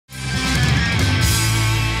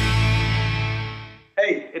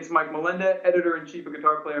Mike Molenda, editor-in-chief of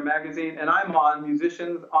Guitar Player magazine, and I'm on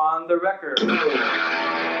Musicians on the Record.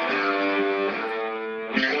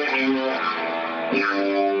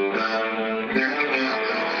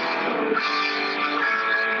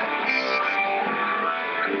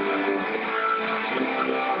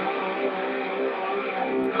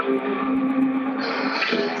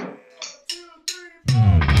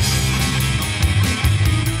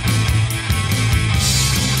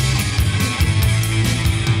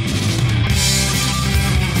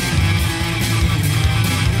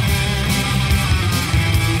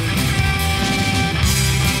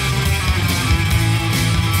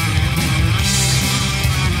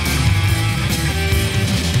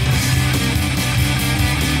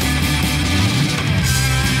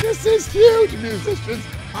 Huge musicians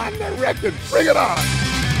on the record. Bring it on.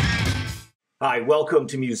 Hi, welcome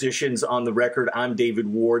to Musicians on the Record. I'm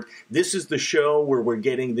David Ward. This is the show where we're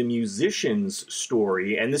getting the musician's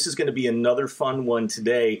story, and this is going to be another fun one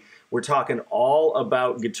today. We're talking all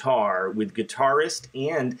about guitar with guitarist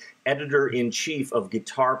and editor-in-chief of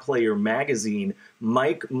Guitar Player magazine,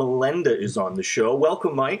 Mike Molenda is on the show.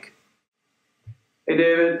 Welcome, Mike. Hey,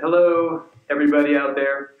 David. Hello, everybody out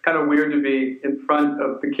there. It's kind of weird to be in front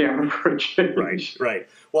of the camera for a change. Right.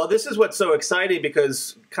 Well, this is what's so exciting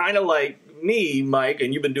because kind of like me, Mike,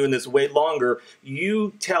 and you've been doing this way longer,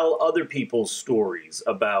 you tell other people's stories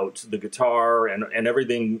about the guitar and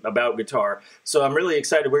everything about guitar. So I'm really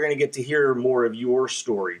excited. We're going to get to hear more of your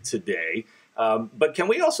story today. But can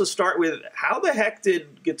we also start with how the heck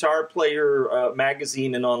did Guitar Player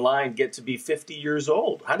magazine and online get to be 50 years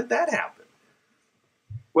old? How did that happen?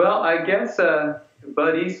 Well, I guess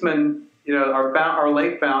Bud Eastman, our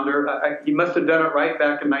late founder, he must have done it right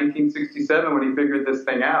back in 1967 when he figured this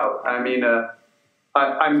thing out. I mean,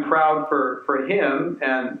 I'm proud for him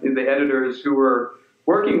and the editors who were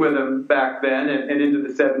working with him back then and into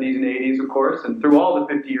the 70s and 80s, of course, and through all the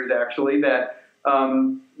 50 years, actually, that,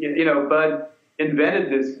 Bud invented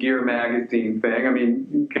this gear magazine thing. I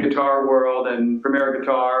mean, Guitar World and Premier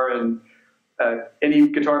Guitar and any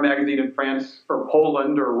guitar magazine in France or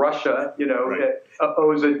Poland or Russia,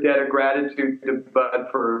 owes a debt of gratitude to Bud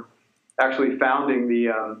for actually founding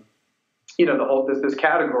the whole this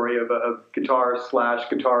category of guitar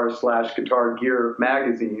gear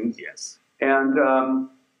magazines. Yes. And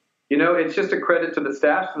it's just a credit to the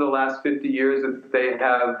staff for the last 50 years that they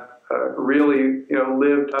have really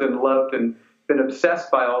lived and loved and been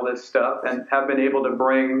obsessed by all this stuff and have been able to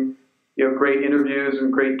bring great interviews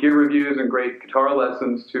and great gear reviews and great guitar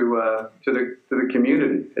lessons to the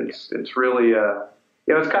community. It's really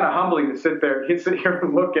it's kind of humbling to sit here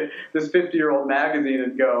and look at this 50-year-old magazine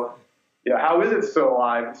and go, how is it still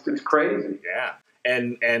alive? It's crazy. Yeah.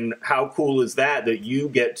 And how cool is that you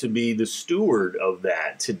get to be the steward of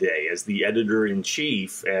that today as the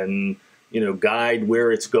editor-in-chief and guide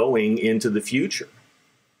where it's going into the future?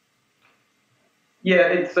 Yeah,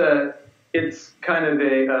 it's kind of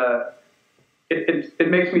it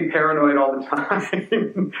makes me paranoid all the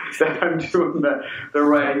time that I'm doing the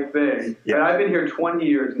right thing. Yeah. And I've been here 20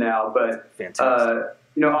 years now, but fantastic.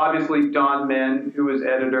 Obviously Don Menn, who was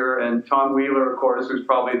editor, and Tom Wheeler, of course, who's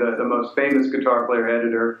probably the most famous Guitar Player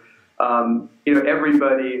editor.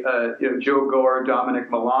 Everybody, Joe Gore, Dominic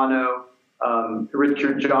Milano,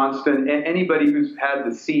 Richard Johnston, anybody who's had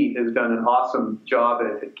the seat has done an awesome job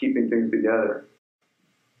at keeping things together.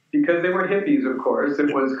 Because they were hippies, of course,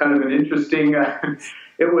 it was kind of an interesting.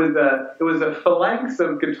 It was a phalanx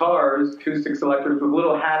of guitars, acoustic selectors with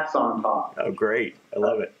little hats on top. Oh, great! I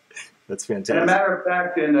love it. That's fantastic. And a matter of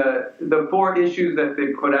fact, in the 4 issues that they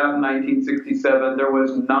put out in 1967, there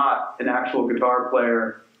was not an actual guitar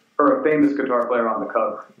player or a famous guitar player on the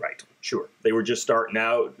cover. Right. Sure. They were just starting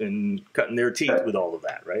out and cutting their teeth with all of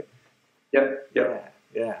that, right? Yep.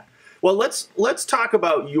 Yeah. Well, let's talk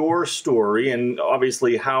about your story and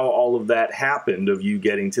obviously how all of that happened of you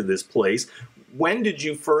getting to this place. When did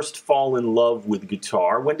you first fall in love with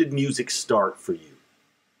guitar? When did music start for you?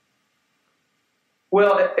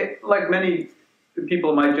 Well, like many people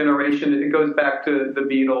of my generation, it goes back to the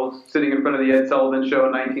Beatles, sitting in front of the Ed Sullivan Show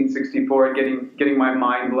in 1964 and getting my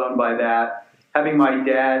mind blown by that, having my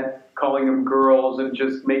dad calling them girls and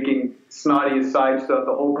just making snotty aside stuff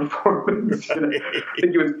the whole performance. I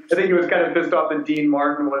think he was kind of pissed off that Dean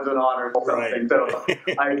Martin wasn't on or something. Right. So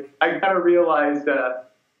I kind of realized,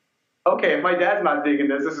 okay, if my dad's not digging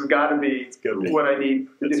this has got to be what I need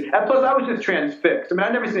to do. And plus, I was just transfixed. I mean,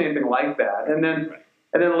 I'd never seen anything like that. And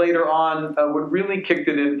then later on, what really kicked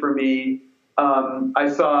it in for me, I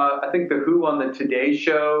saw, I think, The Who on the Today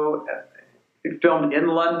Show. It filmed in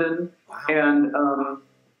London. Wow. And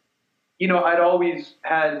you know, I'd always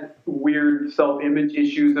had weird self-image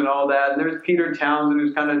issues and all that. And there's Peter Townsend,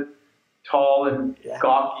 who's kind of tall and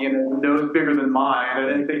gawky and a nose bigger than mine. I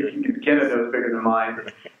didn't think he could get a nose bigger than mine.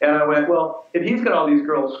 And I went, well, if he's got all these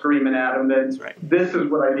girls screaming at him, then this is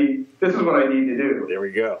what I need. This is what I need to do. There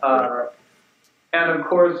we go. And of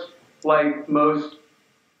course, like most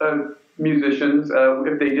musicians,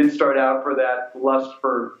 if they did start out for that lust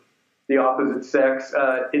for the opposite sex,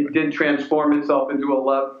 it did transform itself into a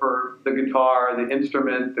love for the guitar, the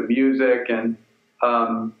instrument, the music, and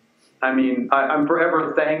I mean, I'm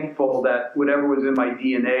forever thankful that whatever was in my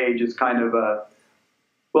DNA just kind of,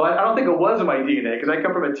 well, I don't think it was in my DNA because I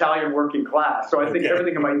come from Italian working class, so I think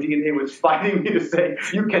everything in my DNA was fighting me to say,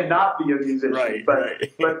 you cannot be a musician.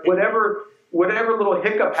 But whatever little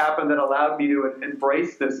hiccup happened that allowed me to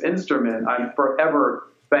embrace this instrument, I'm forever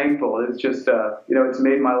thankful. It's just, you know, it's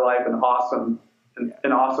made my life an awesome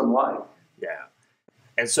life. Yeah.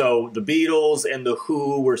 And so the Beatles and the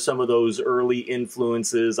Who were some of those early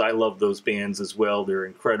influences. I love those bands as well. They're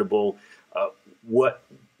incredible.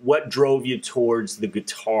 What drove you towards the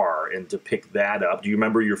guitar and to pick that up? Do you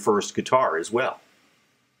remember your first guitar as well?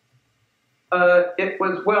 It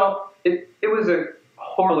was a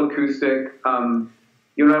horrible acoustic.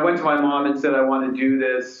 You know, I went to my mom and said I want to do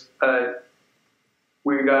this.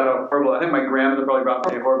 We got a horrible, I think my grandmother probably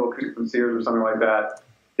brought me a horrible acoustic from Sears or something like that.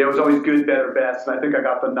 It was always good, better, best, and I think I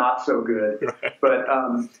got the not so good. But,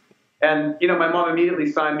 and, you know, my mom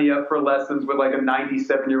immediately signed me up for lessons with like a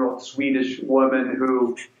 97-year-old Swedish woman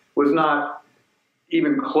who was not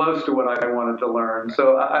even close to what I wanted to learn.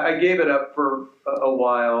 So I gave it up for a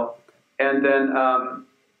while. And then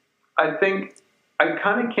I think I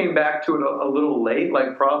kind of came back to it a little late,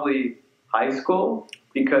 like probably high school,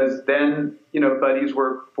 because then, you know, buddies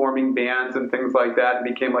were forming bands and things like that. It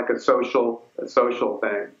became like a social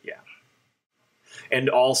thing. Yeah. And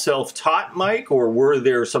all self-taught, Mike, or were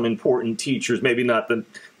there some important teachers, maybe not the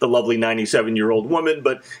lovely 97-year-old woman,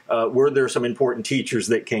 but were there some important teachers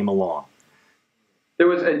that came along? There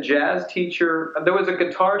was a jazz teacher. There was a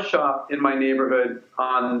guitar shop in my neighborhood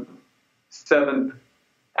on 7th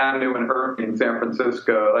Avenue in Irving, San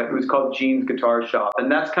Francisco. Like, it was called Gene's Guitar Shop. And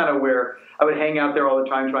that's kind of where I would hang out there all the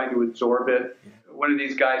time trying to absorb it. One of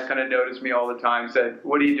these guys kind of noticed me all the time, said,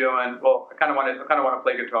 "What are you doing?" "Well, I kind of want to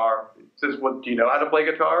play guitar." He says, "Well, do you know how to play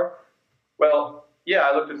guitar?" "Well, yeah,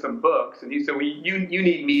 I looked at some books." And he said, "Well, you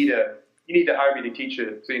need to hire me to teach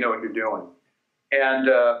you so you know what you're doing." And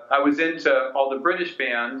I was into all the British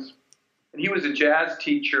bands, and he was a jazz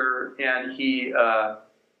teacher, and he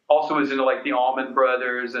also was into like the Allman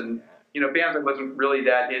Brothers and, you know, bands I wasn't really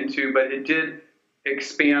that into, but it did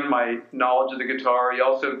expand my knowledge of the guitar. He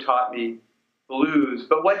also taught me blues,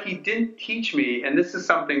 but what he didn't teach me, and this is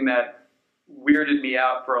something that weirded me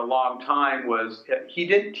out for a long time, was he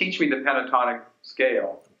didn't teach me the pentatonic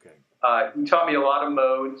scale. Okay. He taught me a lot of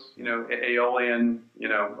modes, you know, Aeolian, you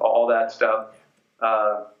know, all that stuff,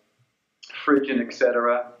 Phrygian,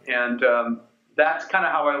 etc. And that's kind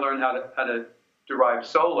of how I learned how to derive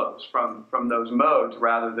solos from those modes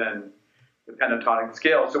rather than the pentatonic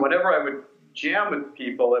scale. So whenever I would jam with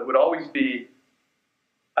people, I'd always be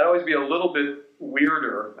a little bit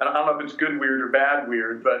weirder. And I don't know if it's good weird or bad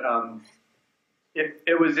weird, but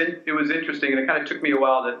it was interesting, and it kind of took me a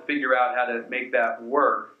while to figure out how to make that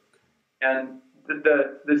work. And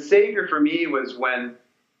the savior for me was when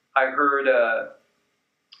I heard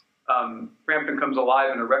Frampton Comes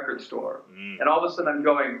Alive in a record store, and all of a sudden I'm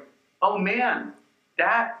going, oh man,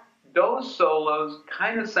 those solos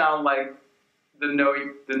kind of sound like the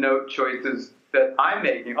note choices that I'm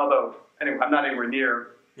making. Although, anyway, I'm not anywhere near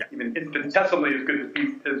even infinitesimally as good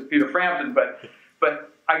as Peter Frampton,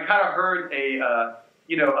 but I kind of heard a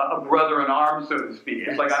brother in arms, so to speak.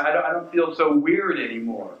 It's like I don't feel so weird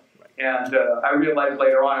anymore. And I realized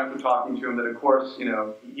later on after talking to him that, of course, you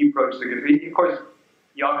know, he approached the guitar. Of course,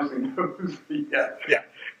 he obviously knows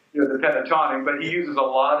the pentatonic, but he uses a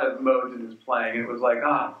lot of modes in his playing. And it was like,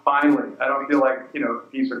 finally, I don't feel like, you know, a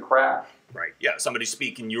piece of crap. Right. Yeah. Somebody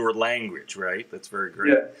speaking your language, right? That's very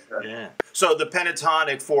great. Yeah. So the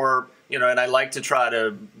pentatonic for, you know, and I like to try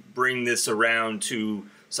to bring this around to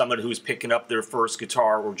someone who's picking up their first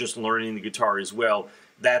guitar or just learning the guitar as well.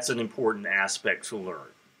 That's an important aspect to learn,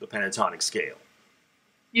 the pentatonic scale.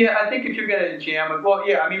 Yeah, I think if you're going to jam it, well,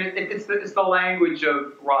 yeah, I mean, it's the language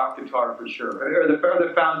of rock guitar for sure, or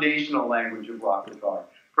the foundational language of rock guitar.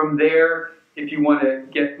 From there, if you want to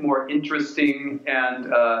get more interesting and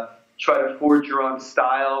try to forge your own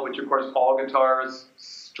style, which of course all guitarists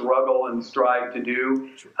struggle and strive to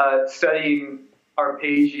do, studying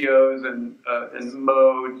arpeggios and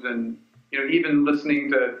modes, and, you know, even listening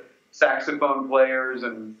to saxophone players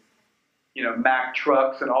and Mack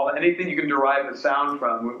trucks and all that. Anything you can derive a sound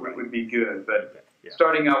from would be good. But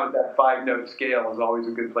starting out with that 5-note scale is always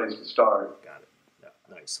a good place to start. Got it.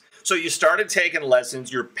 Yeah, nice. So you started taking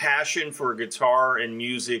lessons. Your passion for guitar and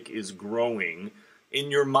music is growing. In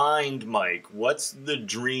your mind, Mike, what's the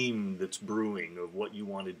dream that's brewing of what you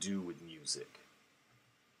want to do with music?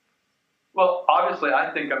 Well, obviously, I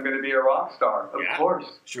think I'm going to be a rock star, of course.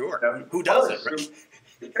 Sure. Who doesn't? Right?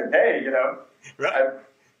 Hey, right.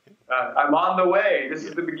 I'm on the way. This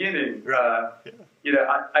is the beginning. Right.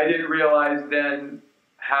 I didn't realize then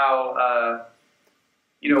how,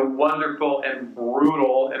 wonderful and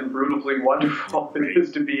brutal and brutally wonderful it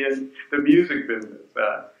is to be in the music business.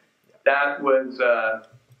 That was, I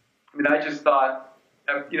just thought,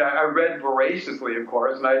 I read voraciously, of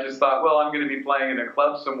course, and I just thought, well, I'm going to be playing in a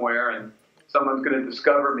club somewhere, and someone's going to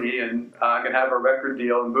discover me, and I'm going to have a record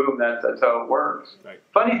deal, and boom, that's how it works. Right.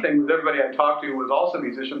 Funny thing was, everybody I talked to who was also a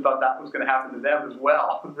musician thought that was going to happen to them as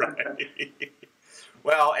well. Right.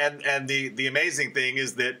 Well, and the amazing thing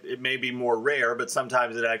is that it may be more rare, but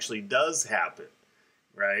sometimes it actually does happen,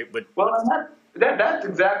 right? But that's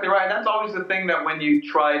exactly right. That's always the thing that when you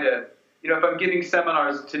try to, if I'm giving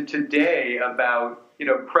seminars today about,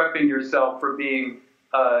 prepping yourself for being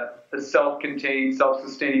a self-contained,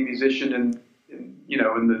 self-sustaining musician in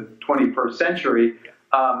the 21st century,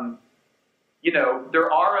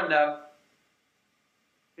 there are enough,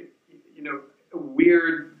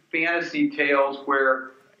 weird fantasy tales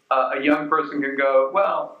where a young person can go,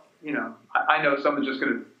 well, I know someone's just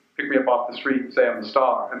going to pick me up off the street and say I'm a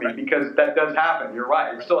star. Because that does happen. You're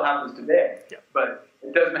right. It still happens today. Yeah. But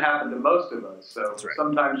it doesn't happen to most of us. So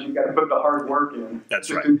sometimes you've got to put the hard work in. That's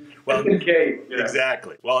right. Well,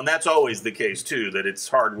 exactly. Well, and that's always the case, too, that it's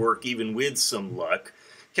hard work even with some luck.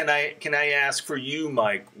 Can I ask for you,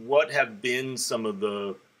 Mike, what have been some of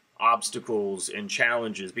the obstacles and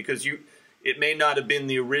challenges? Because it may not have been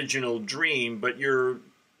the original dream, but you're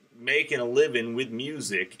making a living with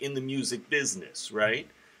music in the music business, right?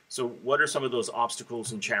 So what are some of those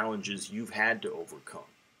obstacles and challenges you've had to overcome?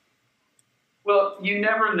 Well, you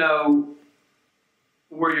never know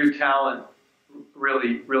where your talent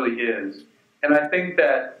really is. And I think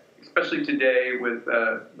that, especially today with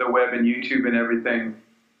the web and YouTube and everything,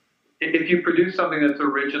 if you produce something that's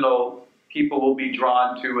original, people will be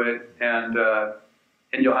drawn to it, and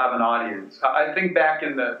you'll have an audience. I think back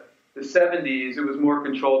in the 70s, it was more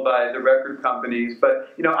controlled by the record companies. But,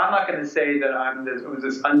 I'm not going to say that I was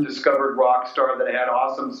this undiscovered rock star that had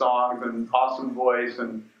awesome songs and awesome voice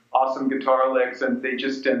and awesome guitar licks, and they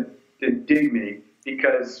just didn't dig me,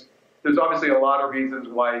 because there's obviously a lot of reasons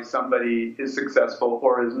why somebody is successful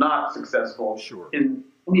or is not successful in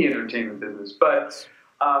the entertainment business. But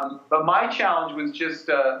my challenge was just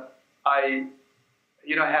I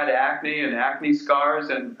had acne and acne scars,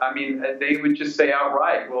 and they would just say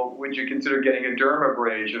outright, well, would you consider getting a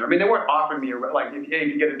dermabrasion? They weren't offering me if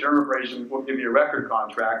you get a dermabrasion, we'll give you a record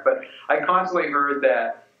contract. But I constantly heard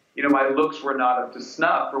that my looks were not up to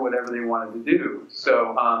snuff for whatever they wanted to do.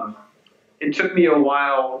 So it took me a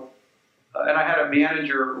while, and I had a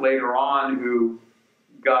manager later on who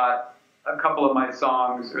got a couple of my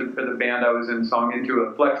songs, or the band I was in, into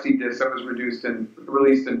a flexi disc that was released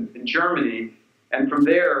in Germany. And from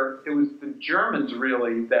there, it was the Germans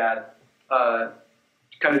really that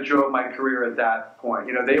kind of drove my career at that point.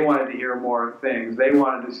 They wanted to hear more things. They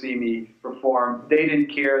wanted to see me perform. They didn't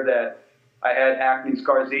care that I had acne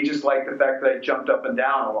scars. They just liked the fact that I jumped up and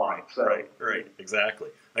down a lot. So. Right, exactly.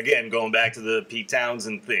 Again, going back to the Pete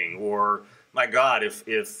Townshend thing, or, my God, if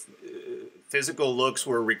physical looks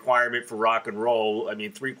were a requirement for rock and roll,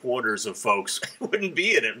 3/4 of folks wouldn't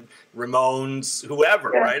be in it. Ramones, whoever,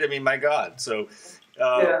 right? My God. So,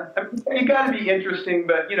 you got to be interesting,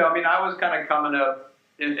 but I was kind of coming up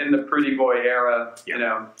in the pretty boy era,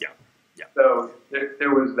 So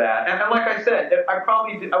there was that, and like I said, I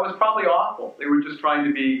was probably awful. They were just trying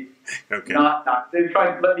to be not. They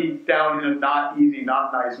tried to let me down in a not easy,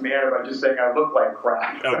 not nice manner by just saying I look like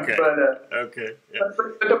crap. Okay. But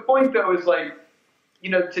the point though is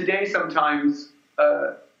today sometimes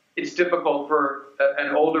it's difficult for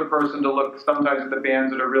an older person to look sometimes at the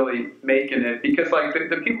bands that are really making it, because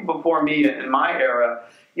the people before me in my era,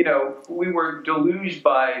 we were deluged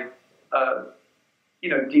by.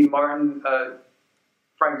 Dean Martin,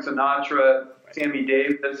 Frank Sinatra, Sammy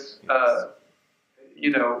Davis,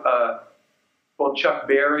 Chuck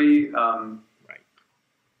Berry, and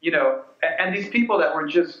these people that were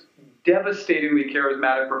just devastatingly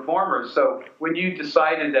charismatic performers. So when you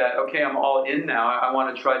decided that, okay, I'm all in now, I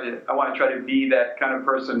want to try to be that kind of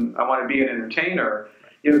person, I want to be an entertainer,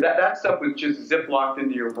 You know, that stuff was just ziplocked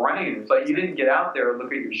into your brain. It's like you didn't get out there and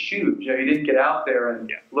look at your shoes. You know, you didn't get out there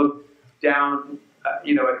and look down,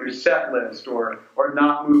 you know, at your set list or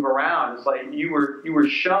not move around. It's like you were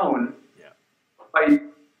shown by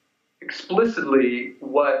explicitly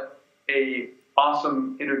what a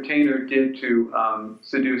awesome entertainer did to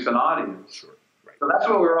seduce an audience. Sure. Right. So that's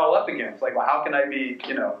what we were all up against. Like, well, how can I be,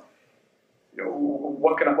 you know,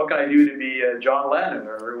 what can I do to be John Lennon,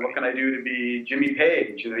 or what can I do to be Jimmy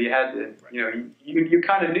Page? You know, you had to, you know, you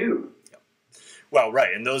kind of knew. Yeah. Well,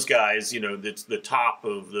 right, and those guys, you know, it's the top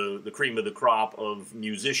of the cream of the crop of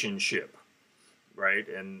musicianship, right?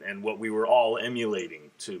 And what we were all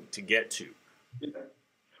emulating to get to. Yeah.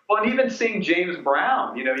 Well, and even seeing James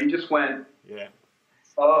Brown, you know, you just went,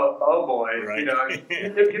 oh boy, right. You know,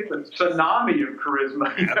 it's a tsunami of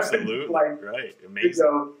charisma. You know? Absolutely, like, right, amazing. You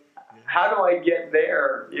know, how do I get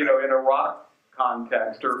there, you know, in a rock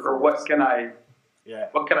context, or what can I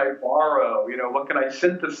borrow, you know, what can I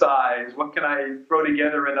synthesize, what can I throw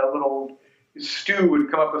together in a little stew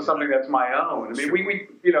and come up with something that's my own. I mean, we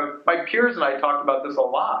you know, my peers and I talked about this a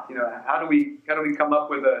lot. You know, how do we come up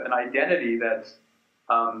with an identity that's,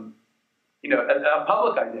 you know, a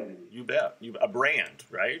public identity? You bet. A brand,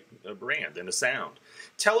 right? A brand and a sound.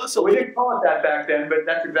 Tell us We didn't call it that back then, but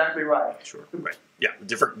that's exactly right. Sure. Right. Yeah.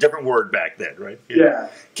 Different word back then, right? Yeah.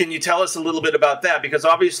 Can you tell us a little bit about that? Because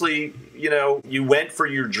obviously, you know, you went for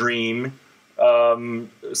your dream.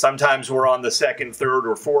 Sometimes we're on the second, third,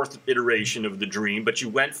 or fourth iteration of the dream, but you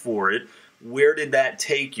went for it. Where did that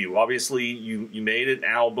take you? Obviously, you made an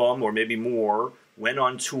album, or maybe more, went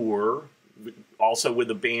on tour, also with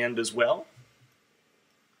a band as well?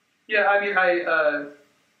 Yeah, I mean,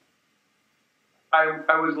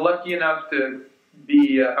 I was lucky enough to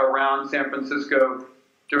be around San Francisco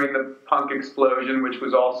during the punk explosion, which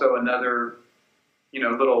was also another, you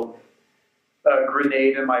know, little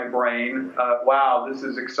grenade in my brain. Wow, this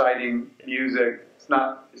is exciting music. It's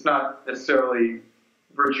not necessarily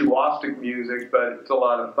virtuosic music, but it's a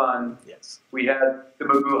lot of fun. Yes. We had the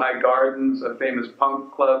Mabuhay Gardens, a famous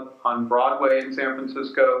punk club on Broadway in San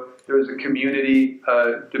Francisco. There was a community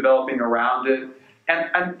developing around it.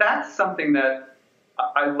 And that's something that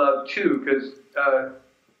I love too, because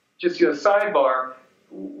just, you know, sidebar,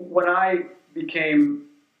 when I became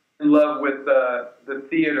in love with the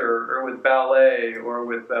theater or with ballet or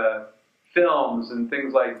with films and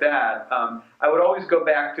things like that, I would always go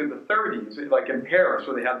back to the 30s, like in Paris,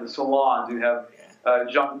 where they have the salons. You have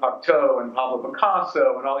Jean Cocteau and Pablo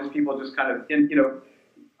Picasso and all these people just kind of, you know,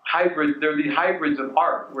 hybrid. They're the hybrids of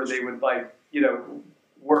art where they would, like, you know,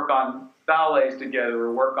 work on ballets together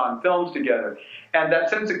or work on films together. And that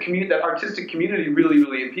sense of community, that artistic community really,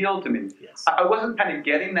 really appealed to me. Yes. I wasn't kind of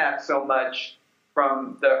getting that so much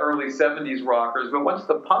from the early 70s rockers, but once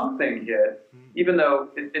the punk thing hit, even though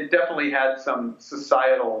it definitely had some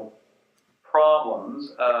societal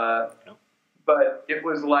problems, but it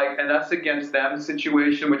was like an us against them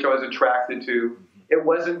situation, which I was attracted to. It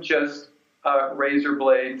wasn't just razor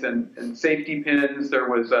blades and safety pins. There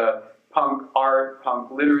was punk art,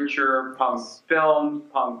 punk literature, punk film,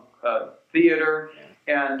 punk theater,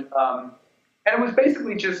 and it was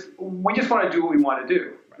basically just, we just want to do what we want to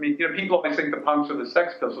do. I mean, you know, people always think the punks are the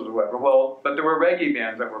Sex Pistols or whatever. Well, but there were reggae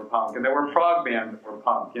bands that were punk, and there were prog bands that were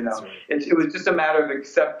punk. You know, right. It was just a matter of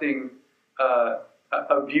accepting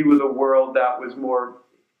a view of the world that was more,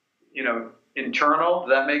 you know, internal. Does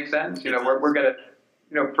that make sense? You know, we're gonna,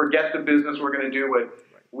 you know, forget the business. We're gonna do what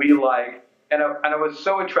we like, and I was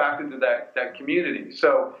so attracted to that community.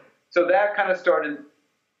 So that kind of started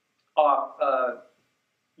off,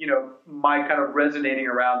 you know, my kind of resonating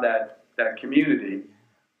around that community.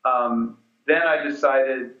 Then I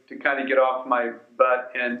decided to kind of get off my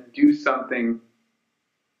butt and do something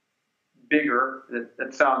bigger.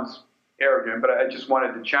 That sounds arrogant, but I just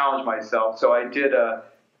wanted to challenge myself. So I did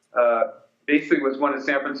basically was one of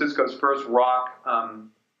San Francisco's first rock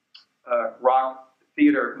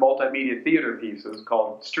theater, multimedia theater pieces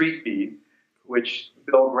called Street Beat, which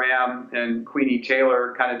Bill Graham and Queenie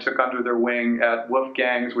Taylor kind of took under their wing at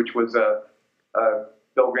Wolfgang's, which was a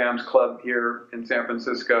Bill Graham's club here in San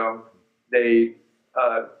Francisco. They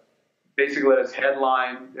basically let us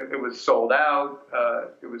headline. It was sold out.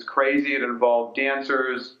 It was crazy. It involved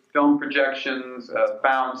dancers, film projections,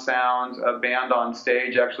 found sounds, a band on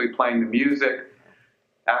stage actually playing the music,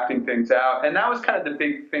 acting things out. And that was kind of the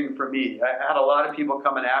big thing for me. I had a lot of people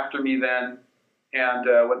coming after me then,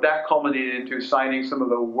 and what that culminated into signing some of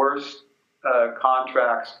the worst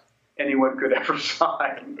contracts anyone could ever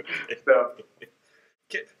sign. So.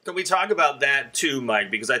 Can we talk about that too,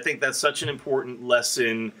 Mike? Because I think that's such an important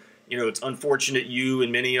lesson, you know, it's unfortunate you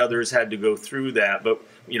and many others had to go through that. But,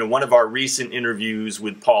 you know, one of our recent interviews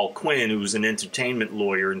with Paul Quinn, who's an entertainment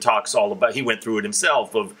lawyer and talks all about, he went through it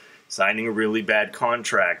himself, of signing a really bad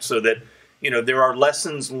contract, so that, you know, there are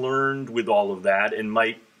lessons learned with all of that and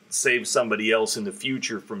might save somebody else in the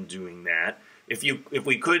future from doing that. If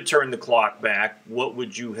we could turn the clock back, what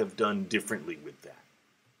would you have done differently with that?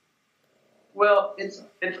 Well, it's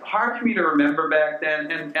hard for me to remember back then,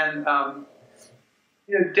 and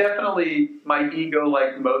you know, definitely my ego,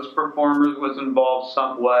 like most performers, was involved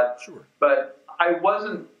somewhat. Sure. But I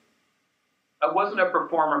wasn't a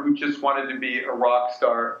performer who just wanted to be a rock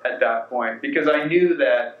star at that point, because I knew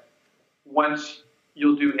that once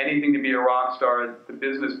you'll do anything to be a rock star, the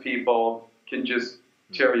business people can just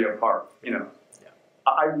tear you apart, you know. Yeah.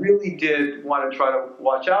 I really did want to try to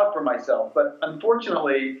watch out for myself, but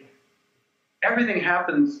unfortunately, everything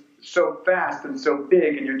happens so fast and so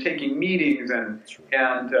big, and you're taking meetings, and you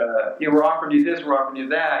know, we're offering you this, we're offering you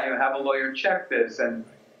that, you know, have a lawyer check this, and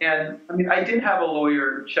I mean, I did have a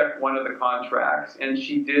lawyer check one of the contracts, and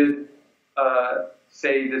she did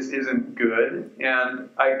say this isn't good, and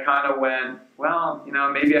I kind of went, well, you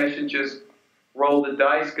know, maybe I should just roll the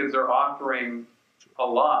dice, because they're offering a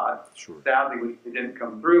lot. Sure. Sadly, which they didn't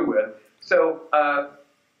come through with. So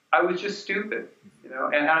I was just stupid, you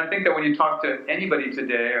know. And I think that when you talk to anybody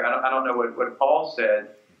today, or I don't know what Paul said,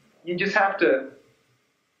 you just have to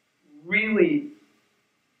really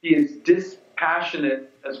be as dispassionate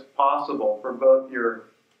as possible for both your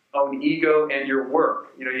own ego and your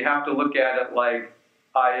work. You know, you have to look at it like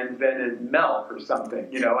I invented milk or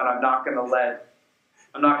something, you know, and I'm not going to let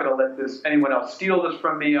anyone else steal this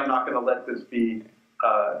from me. I'm not going to let this be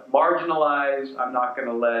marginalized. I'm not going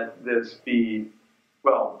to let this be,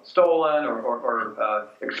 well, stolen or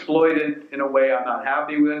exploited in a way I'm not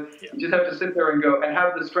happy with. Yeah. You just have to sit there and go and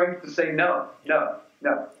have the strength to say no, no,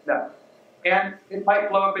 no, no. And it might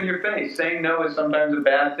blow up in your face. Saying no is sometimes a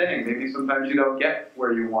bad thing. Maybe sometimes you don't get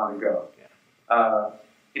where you want to go. Yeah.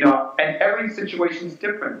 You know, and every situation is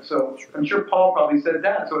different. So I'm sure Paul probably said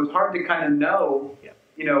that. So it's hard to kind of know,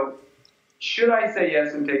 you know, should I say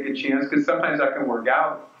yes and take a chance, because sometimes that can work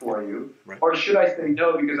out for you, or should I say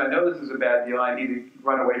no because I know this is a bad deal, I need to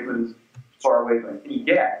run away from this, as far away from it.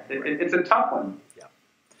 Yeah, it's a tough one. Yeah.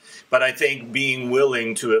 But I think being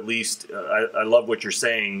willing to at least, I love what you're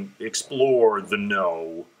saying, explore the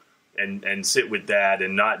no and sit with that,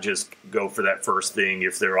 and not just go for that first thing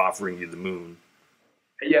if they're offering you the moon.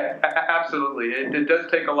 Yeah, absolutely. It does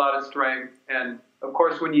take a lot of strength. And, of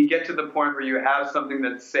course, when you get to the point where you have something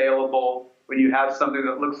that's saleable, when you have something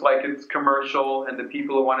that looks like it's commercial and the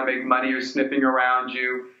people who want to make money are sniffing around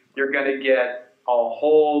you, you're going to get a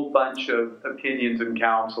whole bunch of opinions and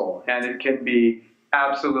counsel. And it can be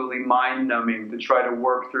absolutely mind-numbing to try to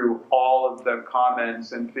work through all of the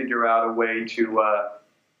comments and figure out a way to,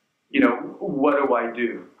 you know, what do I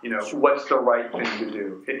do? You know, what's the right thing to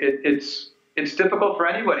do? It's difficult for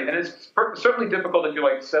anybody, and it's certainly difficult if you're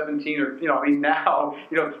like 17 or, you know, I mean, now,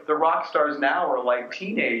 you know, the rock stars now are like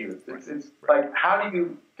teenagers. It's like, how do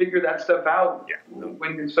you figure that stuff out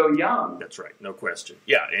when you're so young? That's right, no question.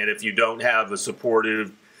 Yeah, and if you don't have a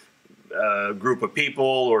supportive group of people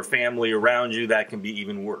or family around you, that can be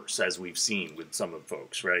even worse, as we've seen with some of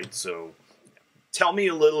folks, right? So tell me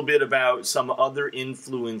a little bit about some other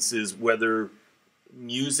influences, whether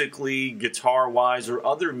musically, guitar-wise, or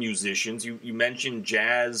other musicians. You mentioned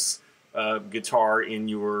jazz guitar in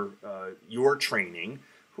your training.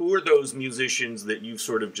 Who are those musicians that you've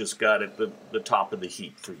sort of just got at the top of the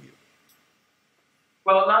heap for you?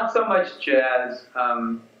 Well, not so much jazz.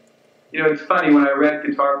 You know, it's funny, when I read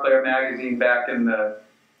Guitar Player magazine back in the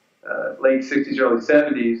late 60s, early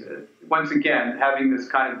 70s, once again, having this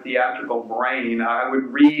kind of theatrical brain, I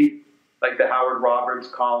would read like the Howard Roberts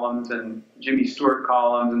columns and Jimmy Stewart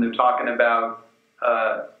columns, and they're talking about,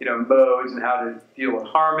 you know, modes and how to deal with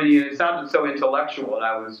harmony, and it sounded so intellectual, and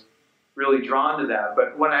I was really drawn to that.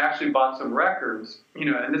 But when I actually bought some records, you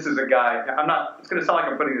know, and this is a guy, it's going to sound like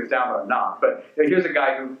I'm putting this down, but I'm not, but you know, here's a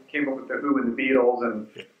guy who came up with the Who and the Beatles and,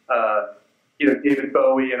 you know, David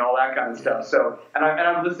Bowie and all that kind of stuff. So, and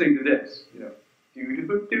I'm listening to this, you know,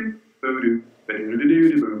 do-do-boo-doo,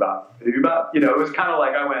 boo-doo-boo-doo-boo-bop, boo-bop. You know, it was kind of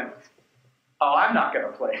like I went, oh, I'm not going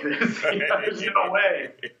to play this. You know, there's no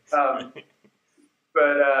way.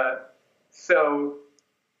 So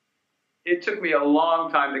it took me a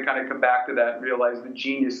long time to kind of come back to that and realize the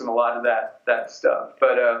genius in a lot of that stuff.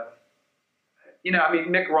 But, you know, I mean,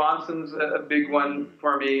 Mick Ronson's a big one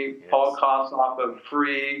for me. Yes. Paul Kossoff of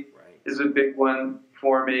Free is a big one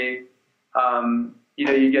for me. you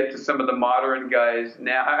know, you get to some of the modern guys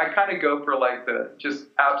now. I kind of go for like the just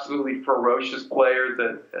absolutely ferocious players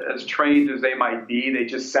that, as trained as they might be, they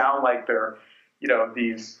just sound like they're, you know,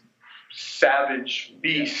 these savage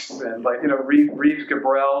beasts. And like, you know, Reeves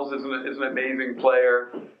Gabrels is an amazing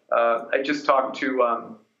player. I just talked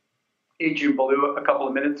to Adrian Ballou a couple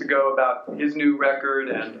of minutes ago about his new record,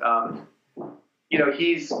 and you know,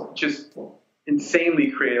 he's just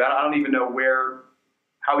insanely creative. I don't even know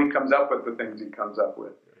how he comes up with the things he comes up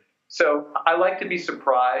with. So I like to be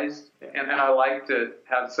surprised, and I like to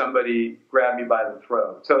have somebody grab me by the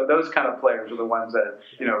throat. So those kind of players are the ones that,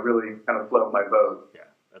 you know, really kind of float my boat. Yeah,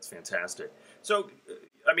 that's fantastic. So,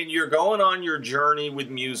 I mean, you're going on your journey with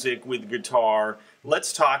music, with guitar.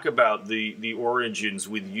 Let's talk about the origins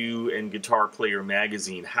with you and Guitar Player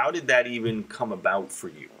magazine. How did that even come about for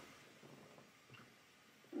you?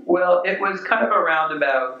 Well, it was kind of a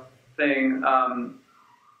roundabout thing.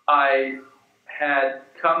 I had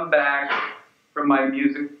come back from my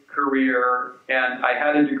music career, and I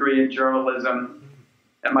had a degree in journalism,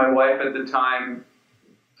 and my wife at the time,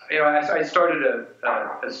 you know, I started a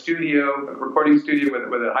recording studio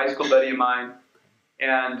with a high school buddy of mine,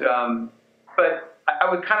 and but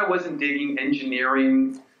I kind of wasn't digging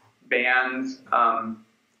engineering bands,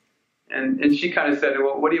 and she kind of said,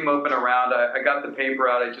 well, what are you moping around? I got the paper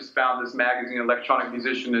out. I just found this magazine, Electronic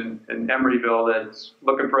Musician in Emeryville, that's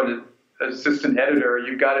looking for an assistant editor.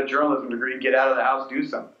 You've got a journalism degree. Get out of the house, do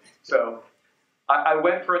something. So I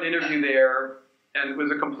went for an interview there, and it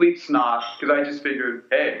was a complete snot because I just figured,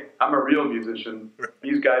 hey, I'm a real musician.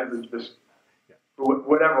 These guys are just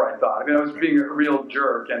whatever I thought. I mean, I was being a real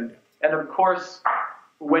jerk. And of course,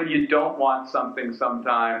 when you don't want something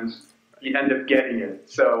sometimes, you end up getting it.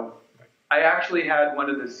 So I actually had one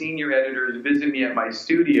of the senior editors visit me at my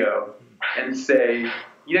studio and say,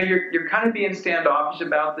 you know, you're kind of being standoffish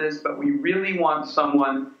about this, but we really want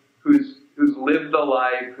someone who's lived the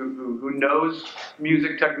life, who knows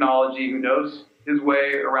music technology, who knows his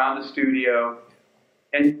way around the studio,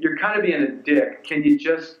 and you're kind of being a dick. Can you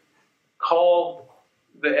just call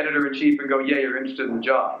the editor-in-chief and go, yeah, you're interested in the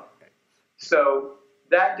job? So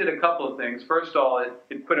that did a couple of things. First of all,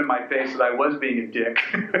 it put in my face that I was being a dick.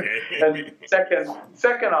 And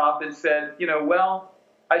second off, it said, you know, well,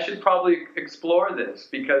 I should probably explore this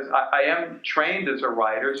because I am trained as a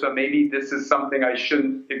writer, so maybe this is something I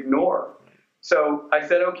shouldn't ignore. So I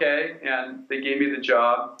said, okay, and they gave me the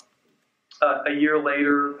job. A year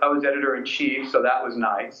later, I was editor-in-chief, so that was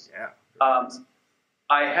nice. Yeah.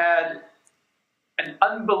 I had an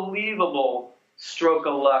unbelievable stroke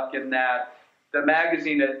of luck in that the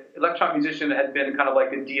magazine, Electronic Musician, had been kind of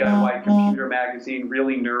like a DIY computer magazine,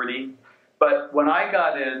 really nerdy. But when I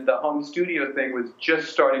got in, the home studio thing was just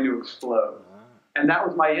starting to explode. And that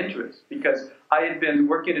was my interest because I had been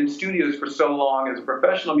working in studios for so long as a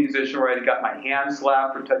professional musician where I had got my hand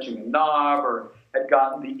slapped for touching a knob, or had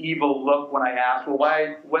gotten the evil look when I asked, well,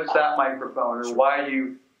 what's that microphone? Or why are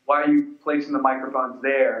you placing the microphones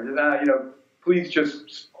there? You know, please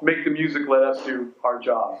just make the music, let us do our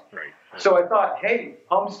job. Right. So I thought, hey,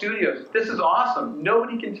 home studios, this is awesome.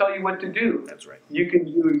 Nobody can tell you what to do. That's right. You can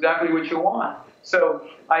do exactly what you want. So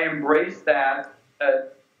I embraced that,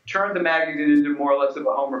 turned the magazine into more or less of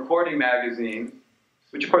a home recording magazine,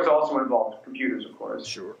 which of course also involved computers, of course.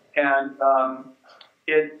 Sure. And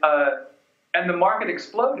and the market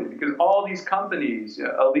exploded because all these companies,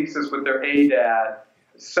 Alesis with their ADAT,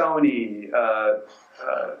 Sony,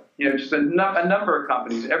 you know, just a number of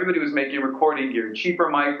companies. Everybody was making recording gear, cheaper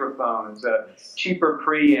microphones, cheaper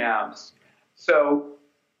preamps. So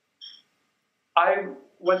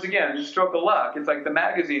once again, stroke of luck. It's like the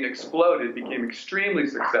magazine exploded, became extremely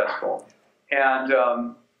successful. And,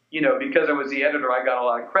 you know, because I was the editor, I got a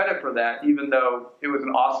lot of credit for that, even though it was an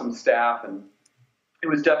awesome staff. And it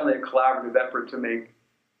was definitely a collaborative effort to make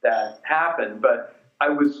that happen. But I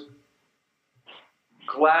was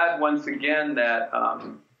glad once again that,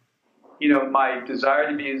 you know, my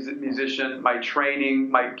desire to be a musician, my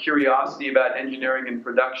training, my curiosity about engineering and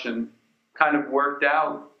production kind of worked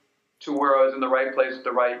out to where I was in the right place at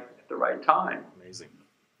the right time. Amazing.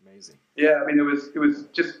 Yeah, I mean, it was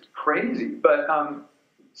just crazy. But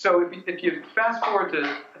so if you fast forward to,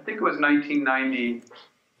 I think it was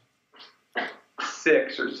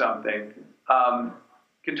 1996 or something,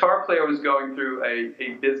 Guitar Player was going through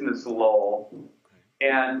a business lull.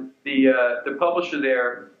 And the publisher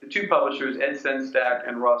there, the two publishers, Ed Senstack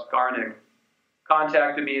and Ross Garnick,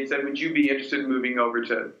 contacted me and said, would you be interested in moving over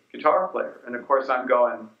to Guitar Player? And of course I'm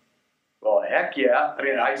going, well, heck yeah. I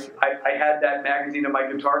mean, I had that magazine in my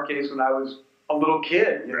guitar case when I was a little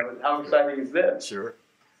kid. You know, how exciting is this? Sure.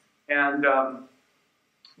 And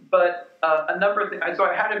But a number of things. So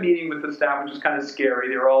I had a meeting with the staff, which was kind of scary.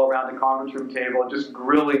 They were all around the conference room table, just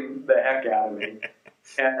grilling the heck out of me.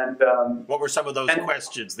 And what were some of those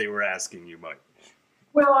questions they were asking you, Mike?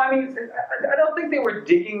 Well, I mean, I don't think they were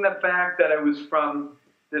digging the fact that I was from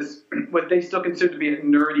this, what they still consider to be a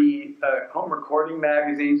nerdy home recording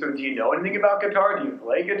magazine. So do you know anything about guitar? Do you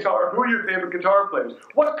play guitar? Who are your favorite guitar players?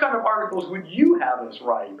 What kind of articles would you have us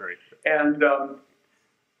write? Right. And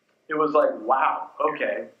it was like, wow,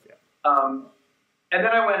 okay. And then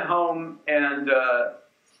I went home and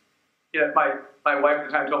my wife at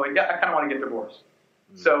the time told me, yeah, I kind of want to get divorced.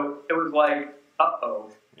 So it was like,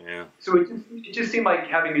 uh-oh. Yeah. So it just seemed like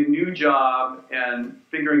having a new job and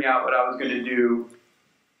figuring out what I was going to do,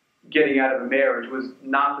 getting out of a marriage, was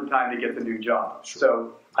not the time to get the new job. Sure.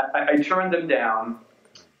 So I turned them down.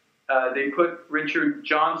 They put Richard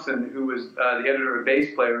Johnson, who was the editor of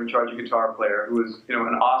Bass Player, in charge of Guitar Player, who was an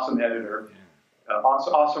awesome editor,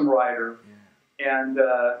 awesome writer. Yeah. And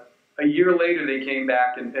a year later, they came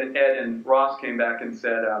back, and Ed and Ross came back and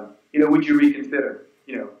said, would you reconsider?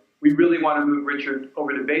 We really want to move Richard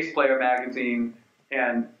over to Bass Player magazine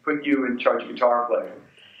and put you in charge of Guitar Player.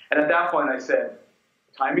 And at that point, I said,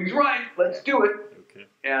 timing's right, let's do it. Okay.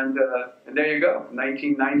 And there you go.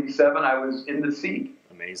 1997, I was in the seat.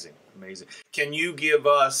 Amazing. Can you give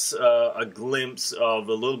us a glimpse of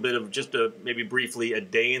a little bit of maybe briefly a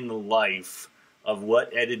day in the life of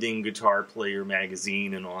what editing Guitar Player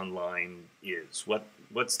magazine and online is?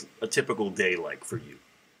 What's a typical day like for you?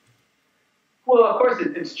 Well, of course,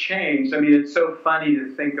 it's changed. I mean, it's so funny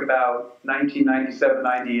to think about 1997,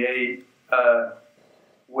 98,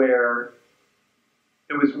 where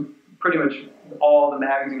it was pretty much all the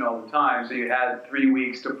magazine all the time. So you had 3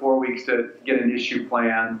 weeks to 4 weeks to get an issue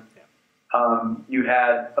plan. You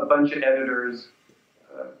had a bunch of editors,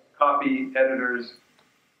 copy editors,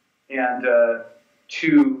 and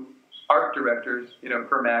 2 art directors,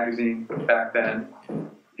 per magazine back then.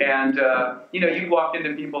 And, you'd walk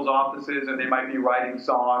into people's offices and they might be writing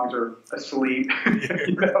songs or asleep,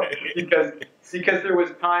 because there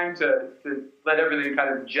was time to let everything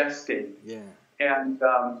kind of gestate. Yeah. And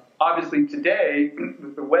obviously today,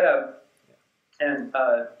 with the web and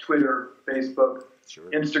Twitter, Facebook, sure,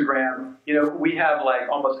 Instagram, we have like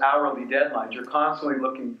almost hourly deadlines. You're constantly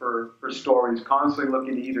looking for stories, constantly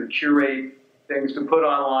looking to either curate things to put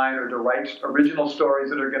online or to write original stories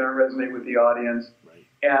that are going to resonate with the audience. Right.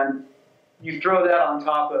 And you throw that on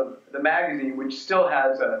top of the magazine, which still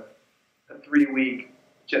has a 3-week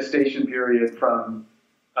gestation period from,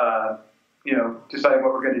 deciding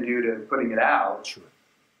what we're going to do to putting it out. Sure.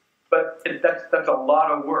 But that's a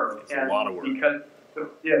lot of work. It's a lot of work. Because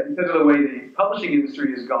of the way the publishing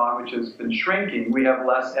industry has gone, which has been shrinking, we have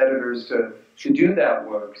less editors to do that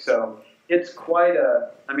work. So it's quite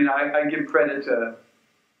I give credit to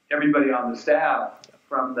everybody on the staff,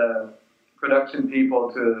 from the production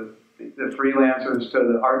people to the freelancers to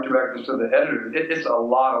the art directors to the editors. It's a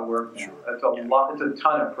lot of work now. Sure. It's a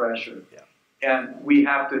ton of pressure. Yeah. And we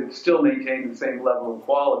have to still maintain the same level of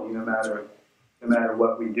quality no matter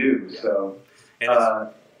what we do. Yeah. So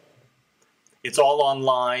it's all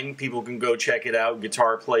online. People can go check it out,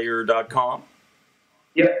 guitarplayer.com.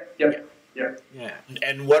 Yep. Yeah.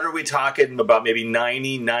 And what are we talking about? Maybe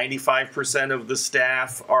 95% of the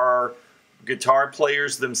staff are guitar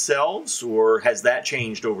players themselves, or has that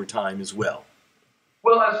changed over time as well?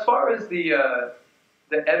 Well, as far as the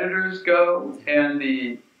editors go, and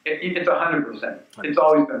it's 100%. It's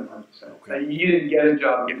always been 100%. Okay. You didn't get a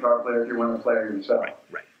job as a guitar player if you weren't a player yourself.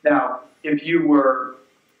 Right. Now, if you were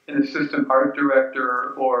an assistant art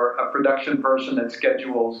director or a production person that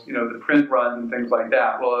schedules, the print runs and things like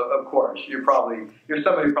that, well, of course, you're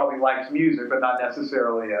somebody who probably likes music, but not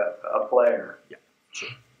necessarily a player. Yeah, sure.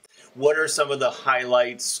 What are some of the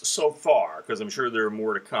highlights so far? Because I'm sure there are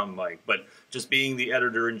more to come, Mike. But just being the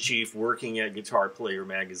editor-in-chief, working at Guitar Player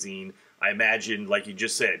magazine, I imagine, like you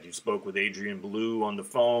just said, you spoke with Adrian Belew on the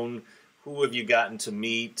phone. Who have you gotten to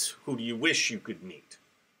meet? Who do you wish you could meet?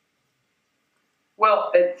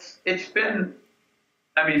 Well, it's been,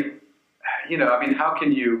 how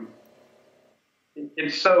can you?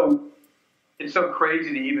 It's so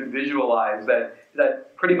crazy to even visualize that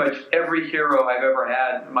pretty much every hero I've ever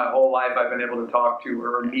had in my whole life I've been able to talk to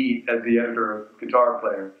or meet as the editor of Guitar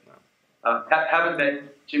Player. Haven't met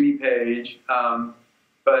Jimmy Page,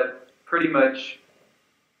 but pretty much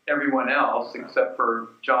everyone else except for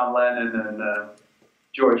John Lennon and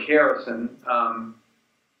George Harrison.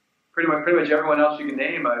 Pretty much everyone else you can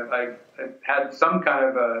name, I've had some kind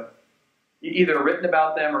of either written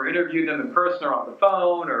about them or interviewed them in person or on the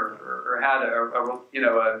phone or had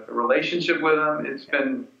a relationship with them. It's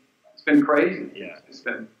been been crazy. Yeah. It's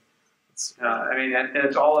been, I mean, and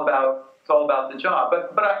it's all about the job.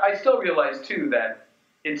 But I still realize too that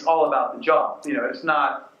it's all about the job. You know, it's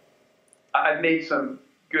not. I've made some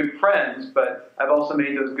good friends, but I've also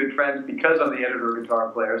made those good friends because I'm the editor guitar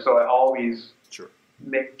player. So I always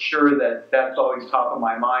make sure that that's always top of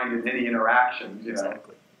my mind in any interactions. You know?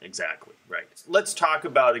 Exactly. Right. Let's talk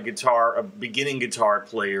about a beginning guitar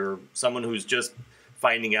player, someone who's just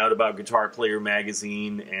finding out about Guitar Player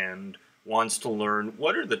magazine and wants to learn.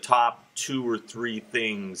 What are the top 2 or 3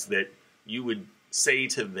 things that you would say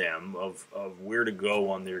to them of where to go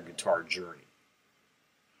on their guitar journey?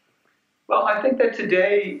 Well, I think that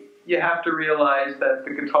today you have to realize that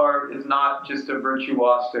the guitar is not just a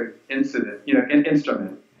virtuosic instrument.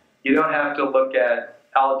 You don't have to look at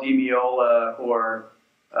Al Di Meola or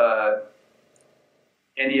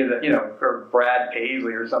any of the, or Brad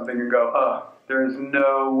Paisley or something and go, oh, there's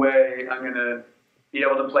no way I'm going to be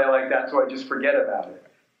able to play like that, so I just forget about it.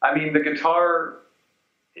 I mean, the guitar,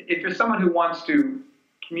 if you're someone who wants to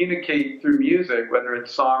communicate through music, whether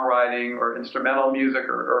it's songwriting or instrumental music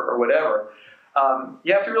or whatever,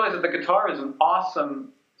 you have to realize that the guitar is an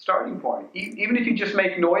awesome starting point. Even if you just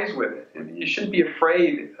make noise with it, you shouldn't be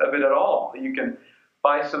afraid of it at all. You can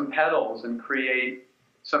buy some pedals and create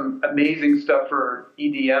some amazing stuff for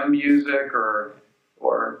EDM music or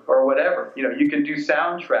whatever. You can do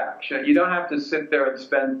soundtracks. You don't have to sit there and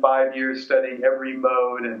spend 5 years studying every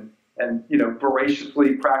mode and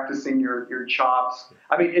voraciously practicing your chops.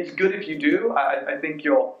 I mean, it's good if you do. I think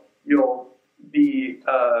you'll be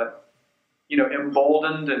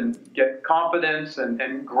emboldened and get confidence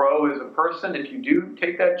and grow as a person if you do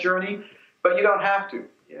take that journey. But you don't have to.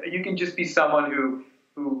 You can just be someone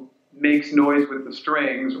who makes noise with the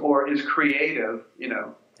strings or is creative.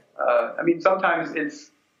 I mean,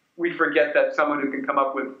 sometimes we forget that someone who can come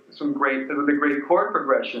up with a great chord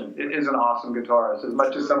progression is an awesome guitarist, as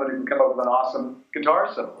much as someone who can come up with an awesome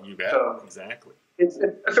guitar solo. You bet. So exactly.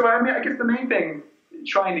 So I mean, I guess the main thing,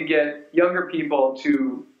 trying to get younger people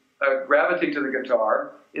to gravitate to the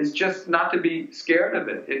guitar, is just not to be scared of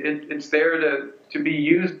it. It's there to be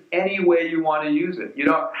used any way you want to use it. You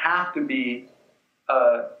don't have to be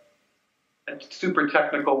a super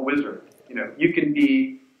technical wizard. You can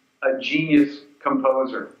be a genius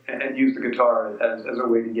composer and use the guitar as a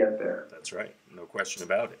way to get there. That's right. No question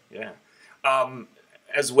about it. Yeah.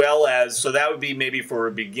 As well as, so that would be maybe for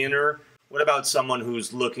a beginner. What about someone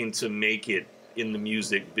who's looking to make it in the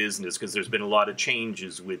music business? Because there's been a lot of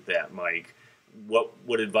changes with that, Mike.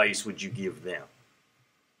 What advice would you give them?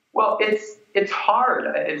 Well, it's hard.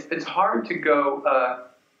 It's hard to go.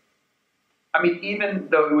 I mean, even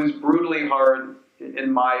though it was brutally hard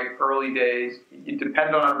in my early days, you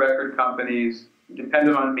depended on record companies, you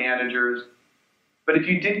depended on managers. But if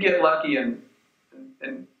you did get lucky and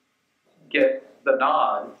get the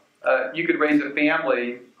nod, you could raise a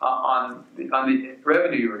family on the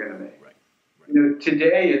revenue you were going to make. Right.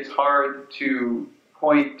 Today it's hard to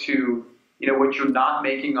point to what you're not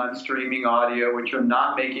making on streaming audio, what you're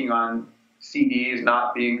not making on CDs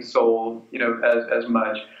not being sold as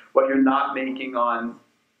much, what you're not making on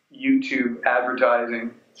YouTube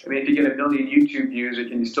advertising. I mean, if you get 1 million YouTube views,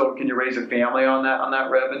 can you raise a family on that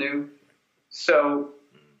revenue? So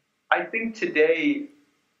I think today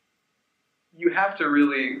you have to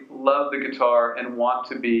really love the guitar and want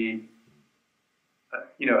to be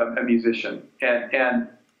a musician. And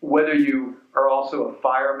whether you are also a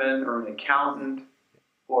fireman or an accountant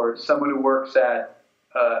or someone who works at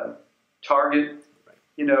Target,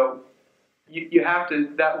 you have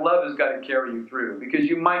to, that love has got to carry you through, because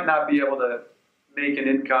you might not be able to make an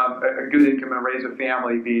income, a good income, and raise a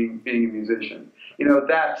family being a musician.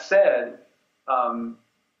 That said,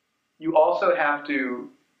 you also have to,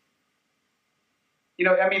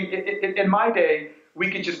 I mean, in my day, we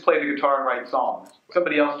could just play the guitar and write songs.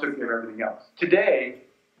 Somebody else took care of everything else. Today,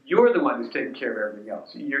 you're the one who's taking care of everything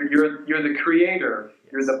else. You're the creator.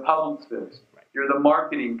 You're the publicist. You're the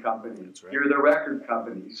marketing company. Right. You're the record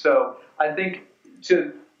company. So I think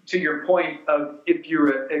to your point of, if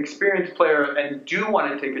you're an experienced player and do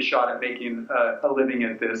want to take a shot at making a living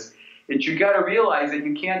at this, you got to realize that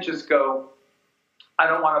you can't just go, I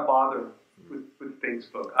don't want to bother with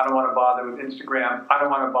Facebook. I don't want to bother with Instagram. I don't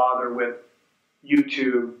want to bother with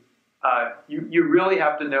YouTube. You really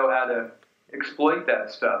have to know how to exploit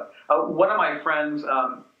that stuff. One of my friends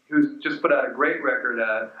who's just put out a great record,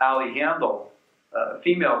 Allie Handel, a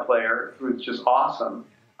female player who's just awesome.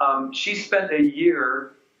 She spent a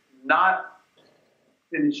year not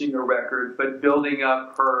finishing a record, but building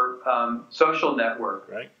up her social network,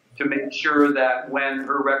 right, to make sure that when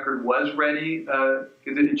her record was ready, because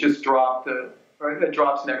it just dropped right, that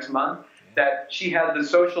drops next month, that she had the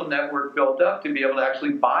social network built up to be able to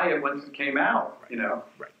actually buy it once it came out, you know.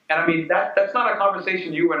 Right. And I mean, that's not a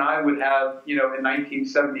conversation you and I would have, you know, in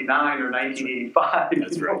 1979 or 1985.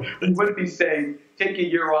 That's you right. know? We wouldn't be saying, take a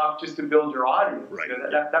year off just to build your audience. Right. You know,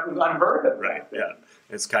 that was unheard of. Right, yeah.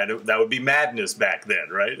 It's kind of, that would be madness back then,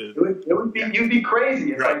 right? It would be, you'd be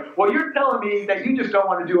crazy. It's right. like, well, you're telling me that you just don't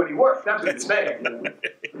want to do any work. That's what you're saying.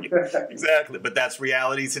 You know? Exactly. But that's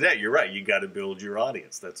reality today. You're right. You got to build your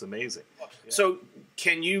audience. That's amazing. Yeah. So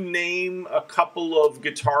can you name a couple of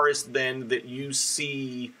guitarists then that you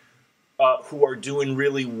see who are doing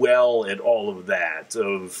really well at all of that,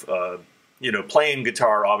 of you know, playing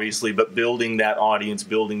guitar, obviously, but building that audience,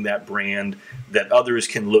 building that brand that others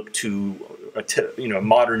can look to, you know, a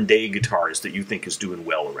modern day guitarist that you think is doing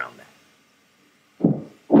well around that?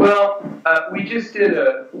 Well, we just did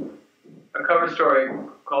a cover story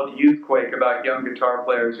called Youthquake about young guitar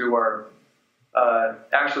players who are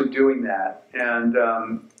actually doing that. And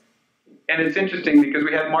it's interesting because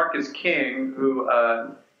we had Marcus King, who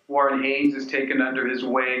Warren Haynes has taken under his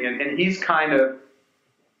wing, and he's kind of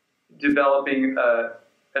developing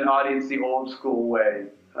an audience the old school way,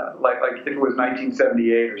 like if it was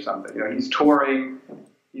 1978 or something. You know, he's touring,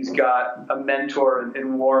 he's got a mentor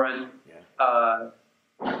in Warren,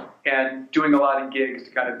 and doing a lot of gigs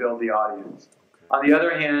to kind of build the audience. Okay. On the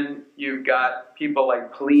other hand, you've got people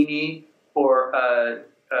like Plini or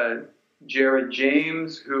Jared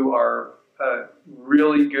James, who are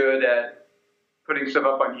really good at putting stuff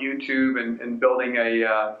up on YouTube and building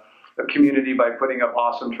a community by putting up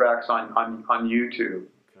awesome tracks on YouTube.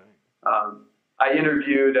 Okay. I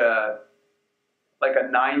interviewed like a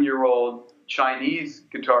 9-year-old Chinese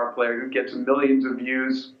guitar player who gets millions of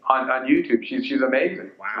views on YouTube. She's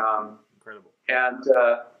amazing. Wow, incredible. And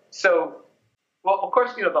so, well, of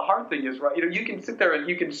course, you know, the hard thing is, right, you know, you can sit there and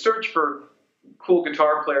you can search for cool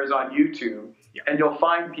guitar players on YouTube, and you'll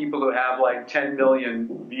find people who have like 10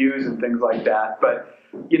 million views and things like that. But,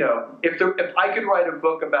 you know, if I could write a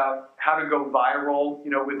book about how to go viral,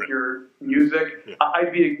 you know, with your music,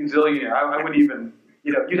 I'd be a gazillionaire. I wouldn't even,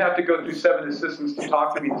 you know, you'd have to go through 7 assistants to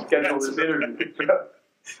talk to me to schedule this interview.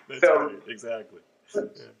 That's right, exactly.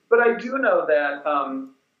 But I do know that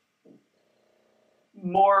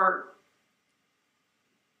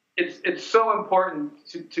it's so important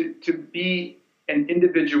to be an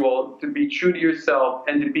individual, to be true to yourself,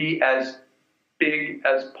 and to be as big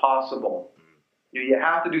as possible. You know, you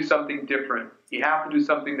have to do something different. You have to do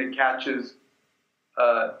something that catches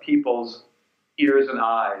people's ears and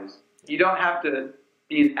eyes. You don't have to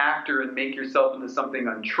be an actor and make yourself into something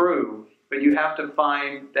untrue, but you have to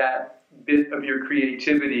find that bit of your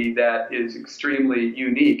creativity that is extremely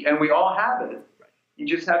unique. And we all have it. You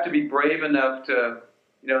just have to be brave enough to,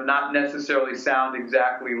 you know, not necessarily sound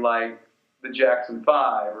exactly like the Jackson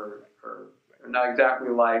 5 or not exactly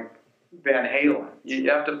like Van Halen. You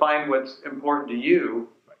have to find what's important to you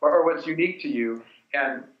or what's unique to you,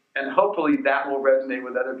 and hopefully that will resonate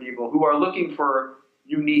with other people who are looking for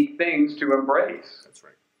unique things to embrace. That's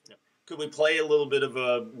right. Yeah. Could we play a little bit of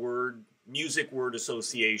a music word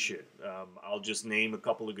association? I'll just name a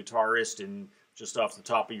couple of guitarists, and just off the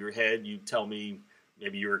top of your head, you tell me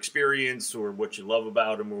maybe your experience or what you love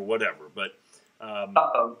about them or whatever. But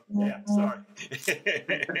yeah, sorry.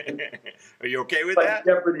 Are you okay with that?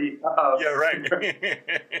 Jeopardy. Yeah,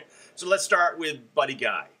 right. So let's start with Buddy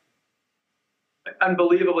Guy.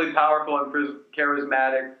 Unbelievably powerful and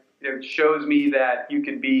charismatic. It shows me that you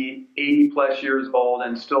can be 80 plus years old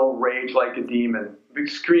and still rage like a demon.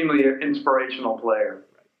 Extremely inspirational player.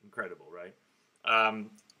 Right. Incredible, right?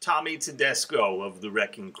 Tommy Tedesco of the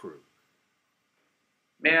Wrecking Crew.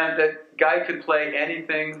 Man, that guy could play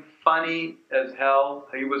anything, funny as hell.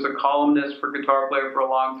 He was a columnist for Guitar Player for a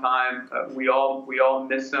long time. We all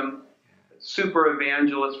miss him. Super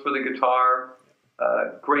evangelist for the guitar.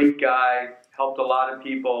 Great guy. Helped a lot of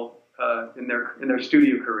people in their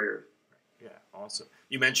studio careers. Yeah, awesome.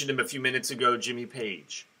 You mentioned him a few minutes ago, Jimmy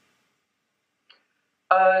Page.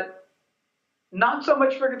 Not so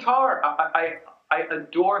much for guitar. I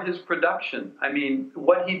adore his production. I mean,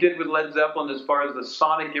 what he did with Led Zeppelin as far as the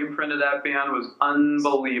sonic imprint of that band was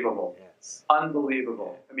unbelievable. Yes.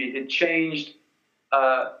 Unbelievable. I mean, it changed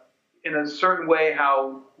in a certain way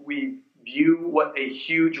how we view what a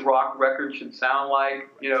huge rock record should sound like.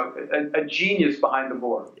 You know, a genius behind the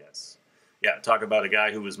board. Yes. Yeah, talk about a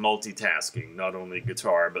guy who was multitasking, not only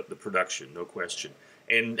guitar, but the production, no question.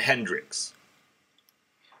 And Hendrix.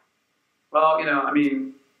 Well, you know, I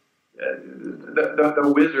mean,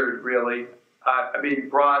 the wizard, really. I mean,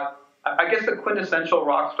 brought, I guess, the quintessential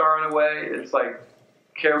rock star in a way. It's like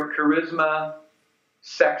charisma,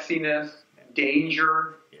 sexiness,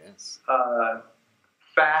 danger, yes,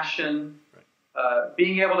 fashion,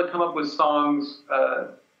 being able to come up with songs,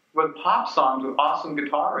 with pop songs with awesome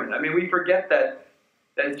guitar in it. I mean, we forget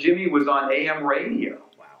that Jimmy was on AM radio,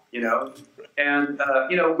 wow, you know, and,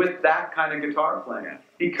 you know, with that kind of guitar playing.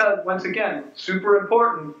 Because, once again, super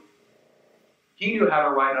important, he knew how to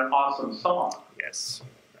write an awesome song. yes.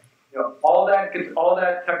 You know, all that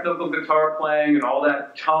technical guitar playing and all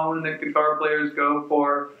that tone that guitar players go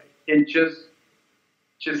for, it just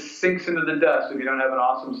sinks into the dust if you don't have an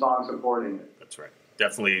awesome song supporting it. That's right.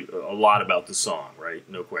 Definitely a lot about the song, right?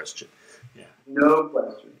 No question. Yeah. No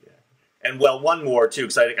question. Yeah. And well, one more too,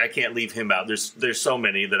 because I can't leave him out. There's so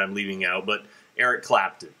many that I'm leaving out, but Eric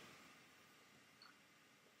Clapton.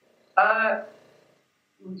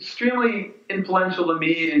 Extremely influential to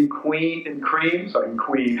me in Cream.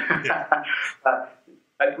 Yeah.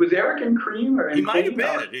 Was Eric in Cream or in He might have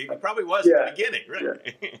Queen? been. He probably was at the beginning,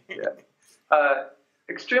 right? Yeah.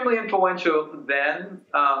 Extremely influential then.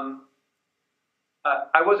 I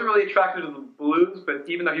wasn't really attracted to the blues, but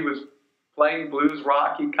even though he was playing blues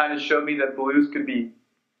rock, he kind of showed me that blues could be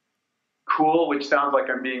cool, which sounds like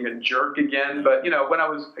I'm being a jerk again. But, you know, when I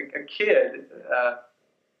was a kid,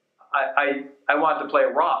 I wanted to play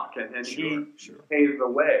rock, and he paved the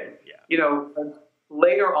way. Yeah. You know,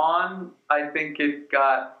 later on, I think it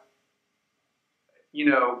got, you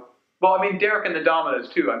know, well, I mean, Derek and the Dominoes,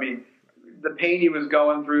 too. I mean, the pain he was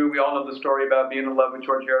going through, we all know the story about being in love with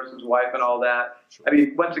George Harrison's wife and all that. Sure. I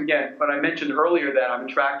mean, once again, when I mentioned earlier that I'm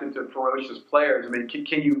attracted to ferocious players, I mean,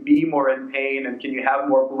 can you be more in pain and can you have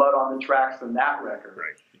more blood on the tracks than that record?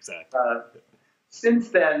 Right, exactly. Since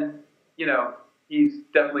then, you know, he's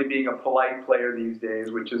definitely being a polite player these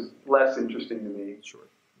days, which is less interesting to me. Sure,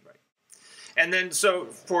 right. And then, so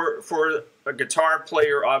for a guitar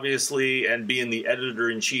player, obviously, and being the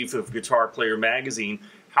editor-in-chief of Guitar Player magazine,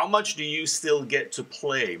 how much do you still get to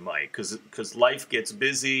play, Mike? Because life gets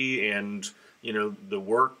busy, and you know the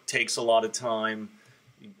work takes a lot of time.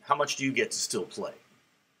 How much do you get to still play?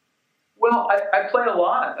 Well, I play a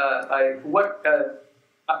lot.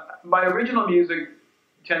 My original music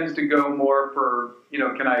tends to go more for, you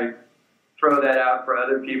know, can I throw that out for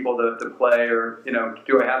other people to play, or, you know,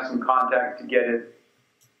 do I have some contact to get it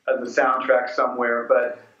as a soundtrack somewhere?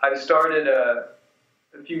 But I started a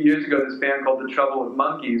few years ago this band called The Trouble with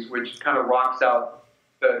Monkees, which kind of rocks out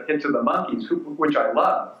the hits of the Monkees, which I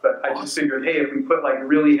love. But I just figured, hey, if we put like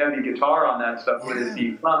really heavy guitar on that stuff, would it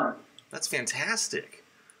be fun? That's fantastic.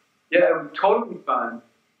 Yeah, totally fun.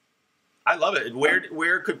 I love it.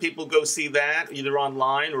 Where could people go see that? Either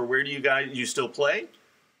online, or where do you still play?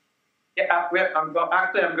 Yeah, I'm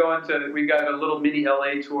going to. We got a little mini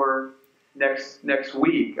LA tour next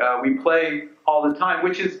week. We play all the time,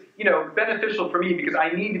 which is, you know, beneficial for me because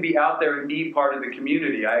I need to be out there and be part of the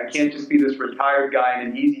community. I can't just be this retired guy in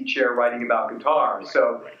an easy chair writing about guitar.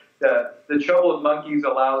 So the Trouble with Monkees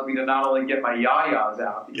allows me to not only get my yayas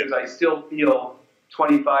out, because I still feel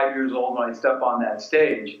 25 years old when I step on that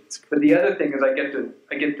stage. But the other thing is I get to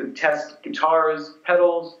test guitars,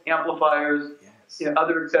 pedals, amplifiers, you know,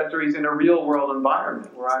 other accessories in a real world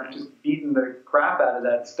environment where I'm just beating the crap out of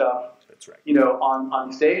that stuff. That's right. You know,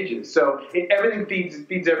 on stages. So everything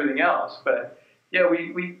feeds everything else. But yeah,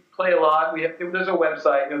 we play a lot. There's a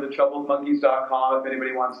website, you know, thetroubledmonkees.com, if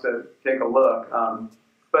anybody wants to take a look.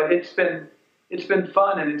 But it's been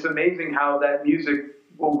fun, and it's amazing how that music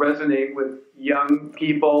will resonate with young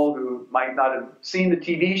people who might not have seen the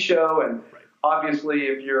TV show. And obviously,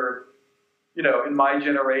 if you're, you know, in my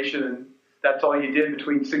generation, and that's all you did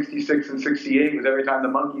between 66 and 68 was every time the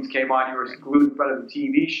Monkees came on, you were glued in front of the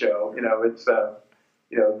TV show. You know, it's,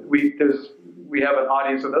 you know, we have an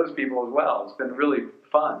audience of those people as well. It's been really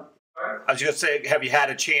fun. I was going to say, have you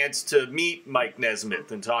had a chance to meet Mike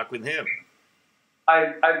Nesmith and talk with him?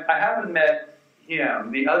 I haven't met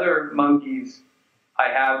him. The other Monkees I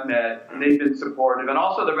have met, and they've been supportive. And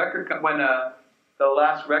also the record, when the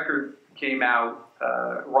last record came out,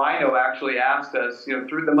 Rhino actually asked us, you know,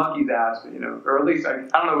 through the Monkees asked, you know, or at least I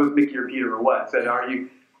don't know if it was Mickey or Peter or what, said, are you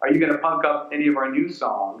going to punk up any of our new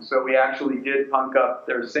songs? So we actually did punk up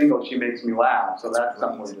their single, She Makes Me Laugh. So that's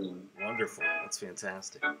something we're doing. Wonderful. That's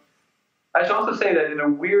fantastic. I should also say that in a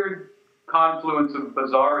weird confluence of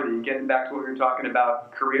bizarrety, getting back to what we were talking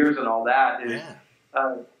about, careers and all that, is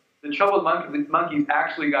the Trouble with Monkees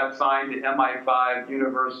actually got signed to MI5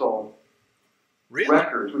 Universal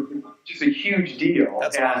Records, which is just a huge deal.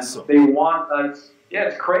 That's awesome. They want us,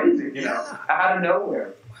 it's crazy, you know, out of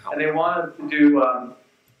nowhere. Wow. And they want us to do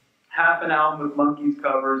half an album with Monkees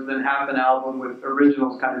covers, then half an album with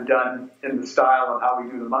originals kind of done in the style of how we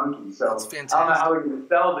do the Monkees. So That's fantastic. I don't know how we're going to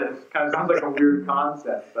sell this. Kind of sounds like a weird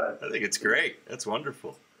concept, but I think it's great. That's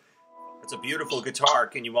wonderful. It's a beautiful guitar.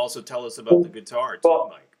 Can you also tell us about the guitar too,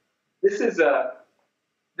 Mike? This is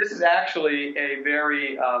actually a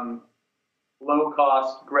very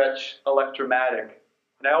low-cost Gretsch Electromatic.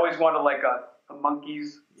 And I always wanted like a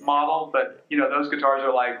Monkees model, but you know those guitars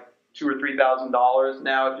are like $2,000 or $3,000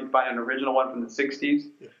 now if you find an original one from the '60s.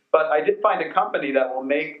 Yeah. But I did find a company that will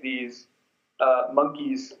make these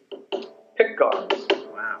Monkees pick guards.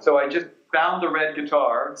 Wow! So I just found the red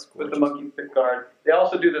guitar with the Monkees pick guard. They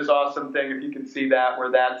also do this awesome thing, if you can see that, where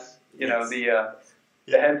that's know the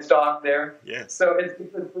headstock there. Yes. So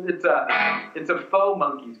it's a faux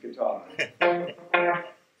Monkees guitar.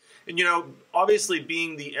 And, you know, obviously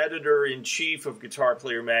being the editor-in-chief of Guitar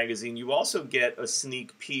Player magazine, you also get a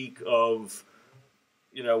sneak peek of,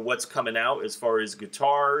 you know, what's coming out as far as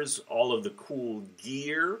guitars, all of the cool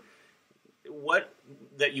gear. What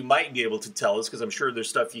that you might be able to tell us, because I'm sure there's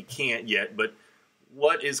stuff you can't yet, but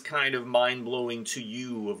what is kind of mind-blowing to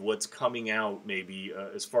you of what's coming out maybe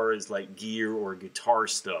as far as like gear or guitar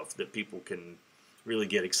stuff that people can really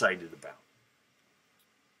get excited about?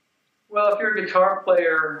 Well, if you're a guitar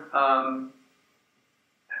player,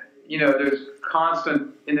 you know, there's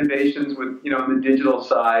constant innovations with, you know, on the digital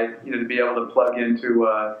side, you know, to be able to plug into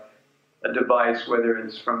a device, whether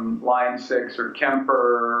it's from Line 6 or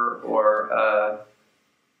Kemper or,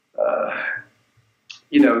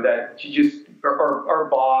 you know, that you just, or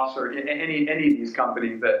Boss or any of these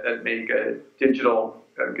companies that make a digital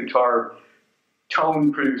guitar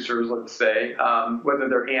tone producers, let's say, whether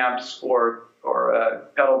they're amps or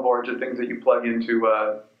pedal boards or things that you plug into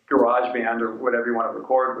GarageBand or whatever you want to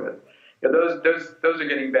record with. Yeah, those are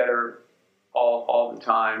getting better all the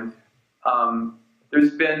time.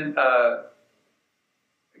 There's been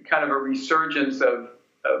kind of a resurgence of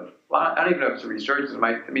well, I don't even know if it's a resurgence.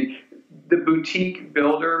 I mean, the boutique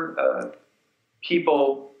builder,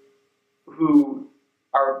 people who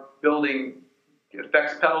are building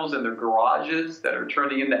effects pedals in their garages that are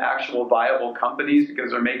turning into actual viable companies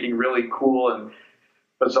because they're making really cool and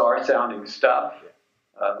bizarre sounding stuff.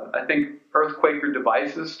 I think Earthquaker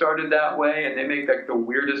Devices started that way, and they make like the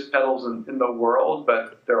weirdest pedals in the world,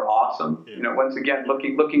 but they're awesome. Yeah. You know, once again,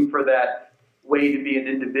 looking for that way to be an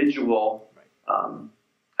individual.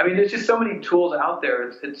 I mean, there's just so many tools out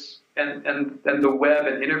there. And the web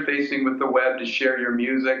and interfacing with the web to share your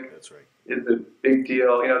music. That's right. Is a big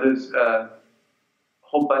deal. You know, there's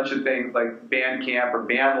whole bunch of things like Bandcamp or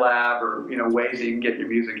BandLab or, you know, ways that you can get your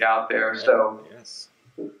music out there. So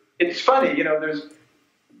it's funny, you know, there's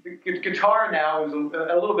guitar now is a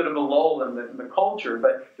little bit of a lull in the culture,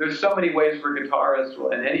 but there's so many ways for guitarists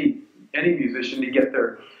and any musician to get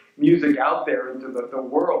their music out there into the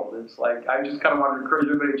world. It's like, I just kind of want to encourage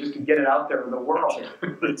everybody just to get it out there in the world.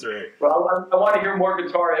 That's right. Well, I want to hear more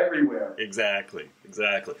guitar everywhere. Exactly.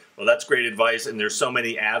 Well, that's great advice, and there's so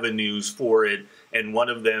many avenues for it, and one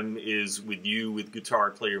of them is with you, with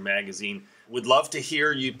Guitar Player Magazine. Would love to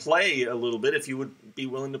hear you play a little bit if you would be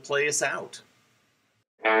willing to play us out.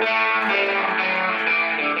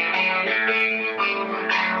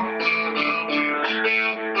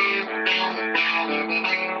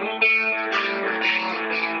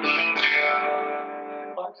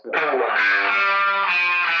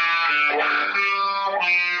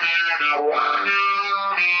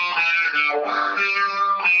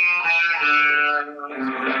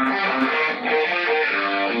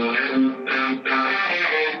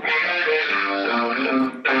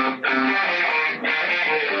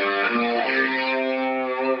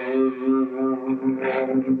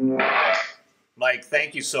 Mike,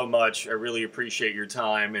 thank you so much. I really appreciate your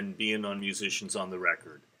time and being on Musicians on the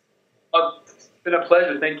Record. It's been a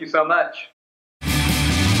pleasure. Thank you so much.